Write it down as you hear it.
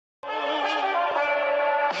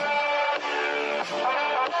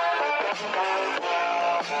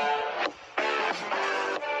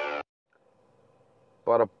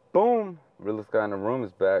Bada boom! Realest guy in the room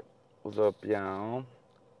is back. What's up, y'all?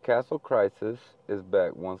 Castle Crisis is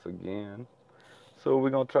back once again. So we're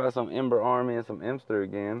gonna try some Ember Army and some Imposter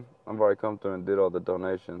again. I've already come through and did all the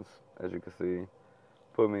donations, as you can see.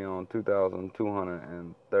 Put me on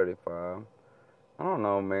 2,235. I don't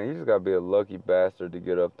know, man. You just gotta be a lucky bastard to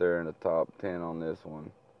get up there in the top 10 on this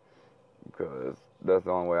one. Because that's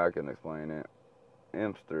the only way I can explain it.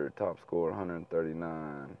 Imposter, top score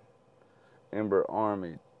 139. Ember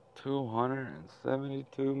Army,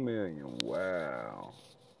 272 million. Wow.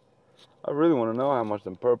 I really want to know how much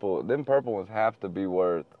them purple ones have to be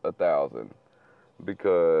worth 1,000,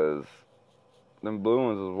 because them blue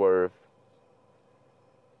ones was worth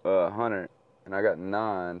 100, and I got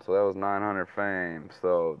 9, so that was 900 fame.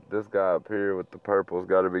 So this guy up here with the purple's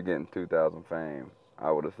got to be getting 2,000 fame,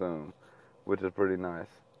 I would assume, which is pretty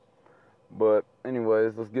nice. But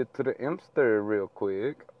anyways, let's get to the Imposter real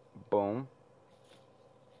quick. Boom.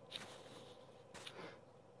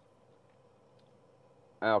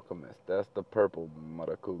 Alchemist, that's the purple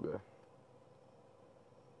Maracuga.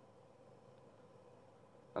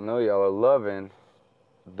 I know y'all are loving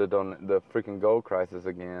the freaking Gold Crisis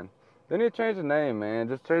again. They need to change the name, man.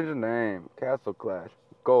 Just change the name. Castle Clash,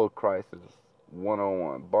 Gold Crisis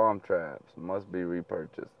 101. Bomb traps must be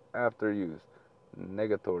repurchased after use.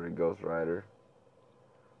 Negatory Ghost Rider.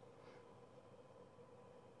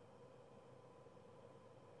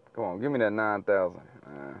 Come on, give me that 9,000.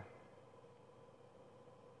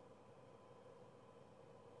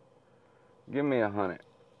 Give me 100.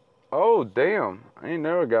 Oh, damn. I ain't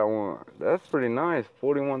never got one. That's pretty nice.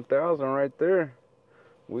 41,000 right there.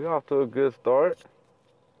 We off to a good start.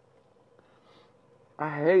 I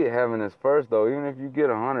hate having this first, though. Even if you get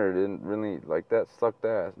 100, it really, like, that sucked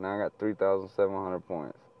ass. Now I got 3,700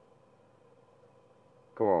 points.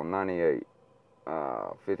 Come on, 98.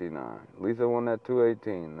 59. At least I won that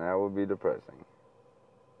 218. That would be depressing.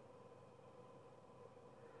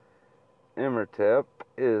 Immertep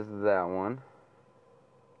is that one.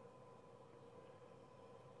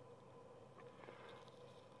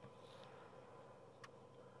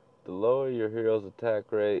 The lower your hero's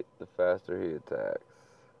attack rate, the faster he attacks.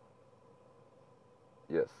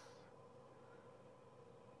 Yes.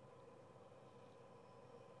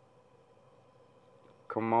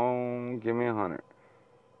 Come on, give me 100.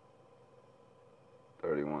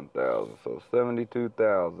 31,000, so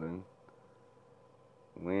 72,000.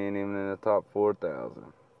 We ain't even in the top 4,000.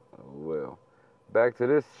 Oh well. Back to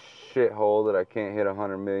this shithole that I can't hit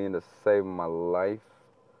 100 million to save my life.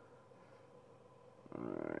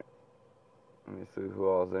 Alright. Let me see who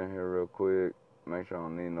all's in here real quick. Make sure I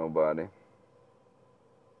don't need nobody.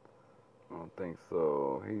 I don't think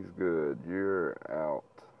so. He's good. You're out.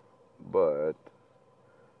 But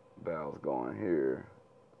Val's going here.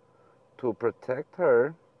 To protect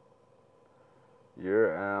her.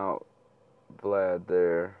 You're out. Vlad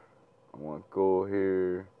there. I want Ghoul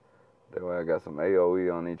here. That way I got some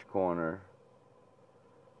AoE on each corner.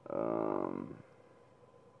 Who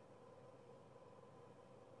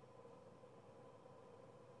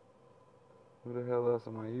the hell else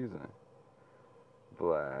am I using?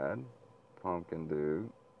 Vlad. Pumpkin Dude.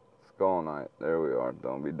 Skull Knight. There we are.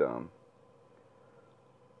 Don't be dumb.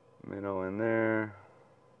 Minnow in there.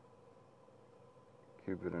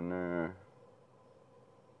 Cupid in there.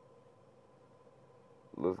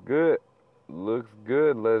 Looks good. Looks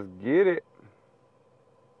good. Let's get it.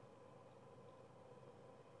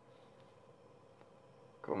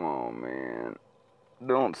 Come on, man.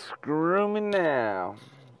 Don't screw me now.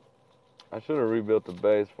 I should have rebuilt the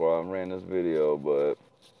base before I ran this video, but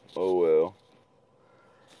oh well.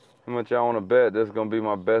 How much y'all want to bet this is going to be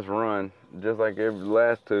my best run? Just like every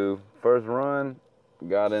last two. First run,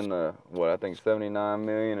 got in the, what, I think 79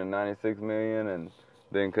 million and 96 million, and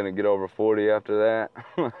then couldn't get over 40 after that.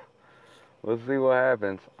 Let's see what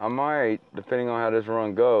happens. I might, depending on how this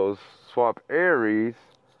run goes, swap Ares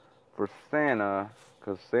for Santa,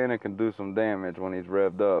 because Santa can do some damage when he's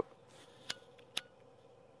revved up.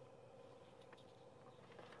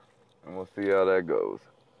 And we'll see how that goes.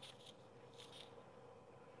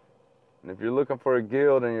 And if you're looking for a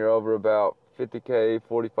guild and you're over about 50k,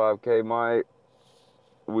 45k might,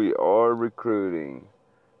 we are recruiting.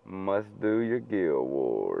 Must do your guild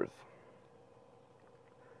wars.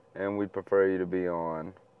 And we'd prefer you to be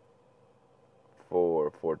on for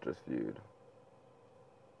Fortress Feud.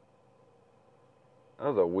 That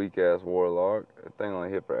was a weak ass warlock. That thing only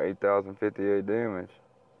hit for 8,058 damage.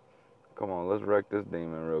 Come on, let's wreck this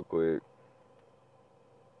demon real quick.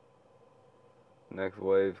 Next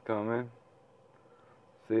wave's coming.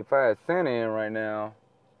 See, if I had Santa in right now,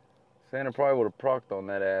 Santa probably would have procced on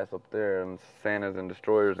that ass up there, and Santas and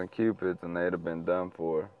Destroyers and Cupids, and they'd have been done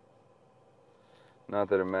for. Not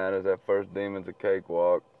that it matters, that first demon's a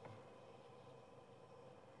cakewalk.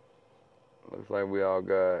 Looks like we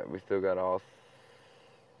still got all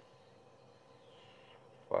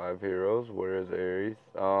 5 heroes. Where is Ares?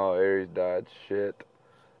 Oh, Ares died, shit.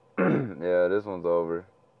 Yeah, this one's over.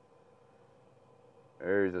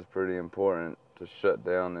 Ares is pretty important to shut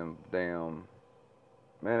down them damn...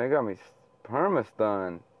 Man, they got me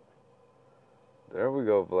perma-stunned. There we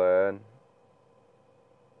go, Vlad.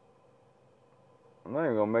 I'm not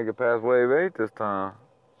even gonna make it past wave 8 this time.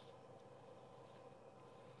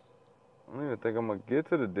 I don't even think I'm gonna get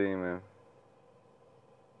to the demon.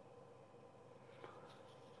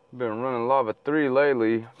 Been running Lava 3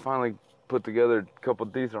 lately. Finally put together a couple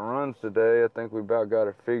decent runs today. I think we about got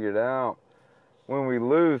it figured out. When we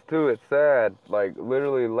lose too, it's sad. Like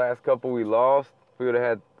literally the last couple we lost, if we would have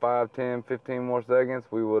had 5, 10, 15 more seconds,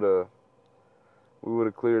 we would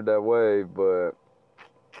have cleared that wave, but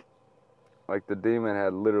like the demon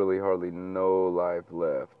had literally hardly no life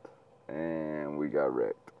left and we got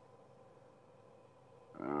wrecked.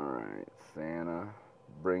 Alright, Santa,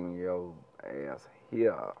 bring your ass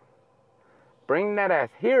here. Bring that ass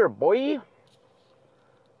here, boy.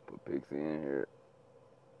 Put Pixie in here.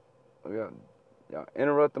 Y'all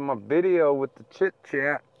interrupting my video with the chit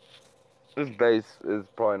chat. This base is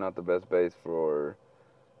probably not the best base for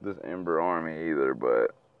this Ember army either,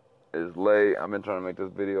 but it's late. I've been trying to make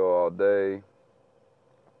this video all day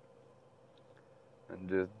and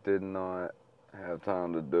just did not have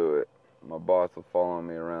time to do it. My boss was following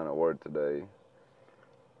me around at work today.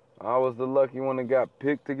 I was the lucky one that got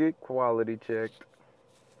picked to get quality checked.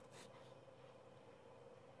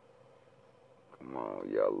 Come on,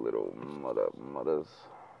 y'all little mothers.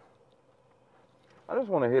 I just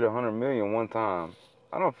want to hit 100 million one time.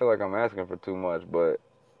 I don't feel like I'm asking for too much, but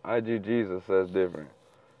IG Jesus says different.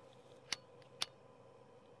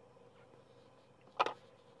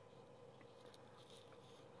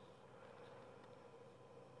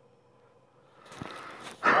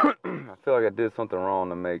 I feel like I did something wrong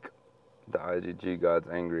to make the IGG gods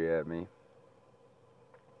angry at me.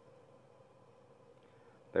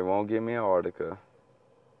 They won't give me an Arctica.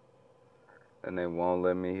 And they won't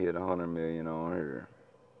let me hit 100 million on here.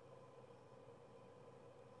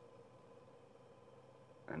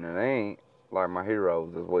 And it ain't like my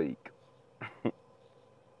heroes is weak.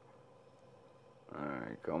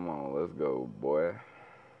 Alright, come on, let's go, boy.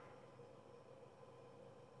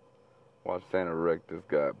 Watch Santa wreck this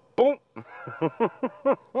guy. Boom!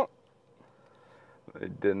 They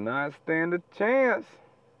did not stand a chance.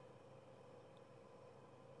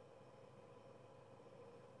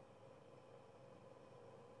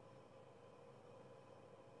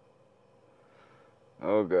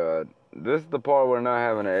 Oh God, this is the part where not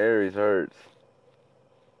having an Ares hurts.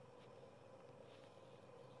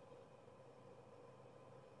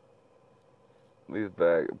 At least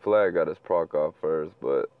Flag got his proc off first,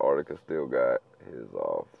 but Arctica still got his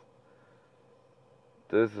off.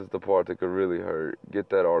 This is the part that could really hurt. Get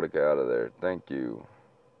that Arctica out of there. Thank you.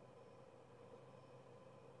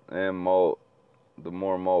 And Molt. The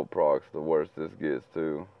more Molt procs, the worse this gets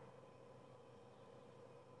too.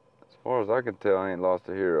 As far as I can tell, I ain't lost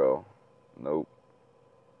a hero. Nope.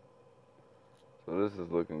 So this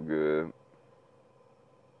is looking good.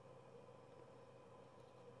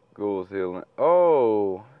 Ghoul's healing.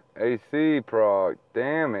 Oh! AC proc.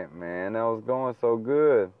 Damn it, man. That was going so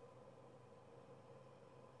good.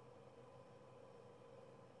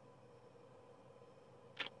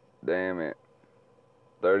 Damn it.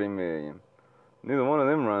 30 million. Neither one of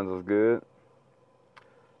them runs was good.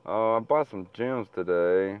 I bought some gems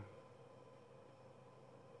today.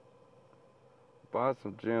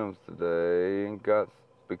 And got,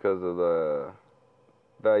 because of the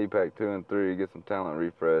value pack 2 and 3, get some talent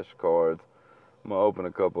refresh cards. I'm gonna open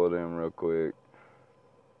a couple of them real quick.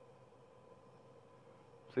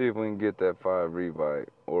 See if we can get that 5 Revite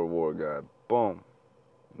or War Guide. Boom.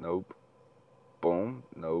 Nope. Boom.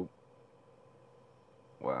 Nope.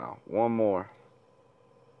 Wow. One more.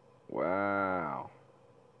 Wow.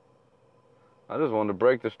 I just wanted to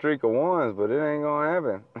break the streak of ones, but it ain't gonna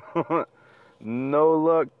happen. No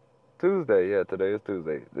luck Tuesday. Yeah, today is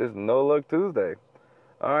Tuesday. This is no luck Tuesday.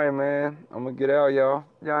 Alright, man. I'm gonna get out, y'all.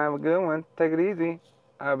 Y'all have a good one. Take it easy.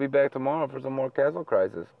 I'll be back tomorrow for some more Castle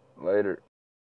Crisis. Later.